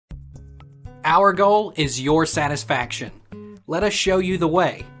Our goal is your satisfaction. Let us show you the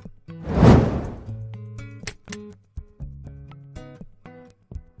way.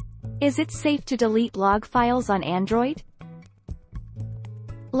 Is it safe to delete log files on Android?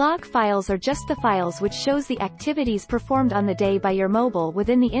 Log files are just the files which shows the activities performed on the day by your mobile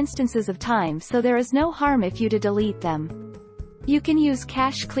within the instances of time, so there is no harm if you delete them. You can use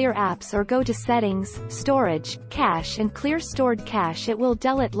cache clear apps or go to Settings, Storage, Cache and clear stored cache. It will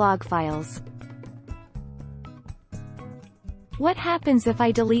delete log files. What happens if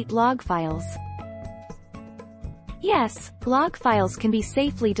I delete log files? Yes, log files can be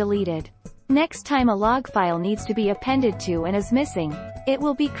safely deleted. Next time a log file needs to be appended to and is missing, it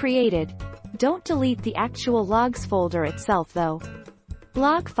will be created. Don't delete the actual logs folder itself though.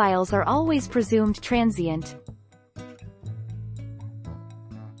 Log files are always presumed transient.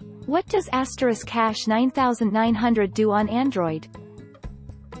 What does asterisk hash 9900 do on Android?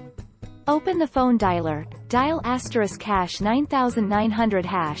 Open the phone dialer, dial asterisk hash 9900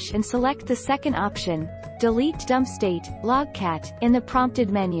 hash and select the second option, Delete Dumpstate, Logcat, in the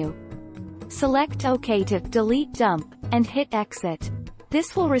prompted menu. Select OK to delete dump, and hit exit.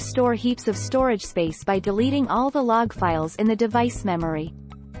 This will restore heaps of storage space by deleting all the log files in the device memory.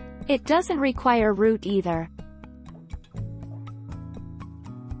 It doesn't require root either.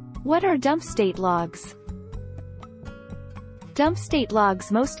 What are Dumpstate logs? Dumpstate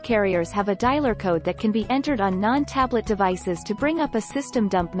logs. Most carriers have a dialer code that can be entered on non-tablet devices to bring up a system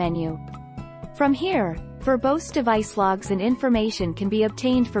dump menu. From here, verbose device logs and information can be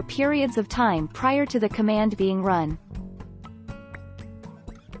obtained for periods of time prior to the command being run.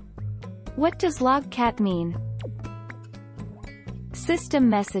 What does Logcat mean? System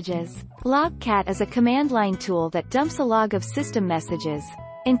messages. Logcat is a command line tool that dumps a log of system messages,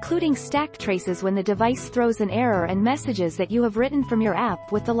 including stack traces when the device throws an error and messages that you have written from your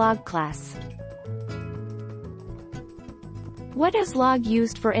app with the log class. What is log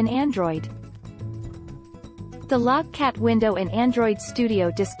used for in Android? The Logcat window in Android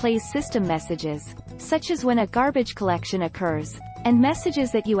Studio displays system messages, such as when a garbage collection occurs, and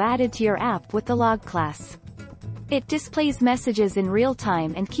messages that you added to your app with the log class. It displays messages in real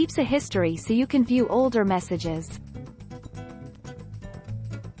time and keeps a history so you can view older messages.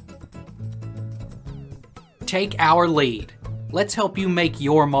 Take our lead. Let's help you make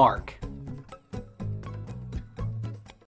your mark.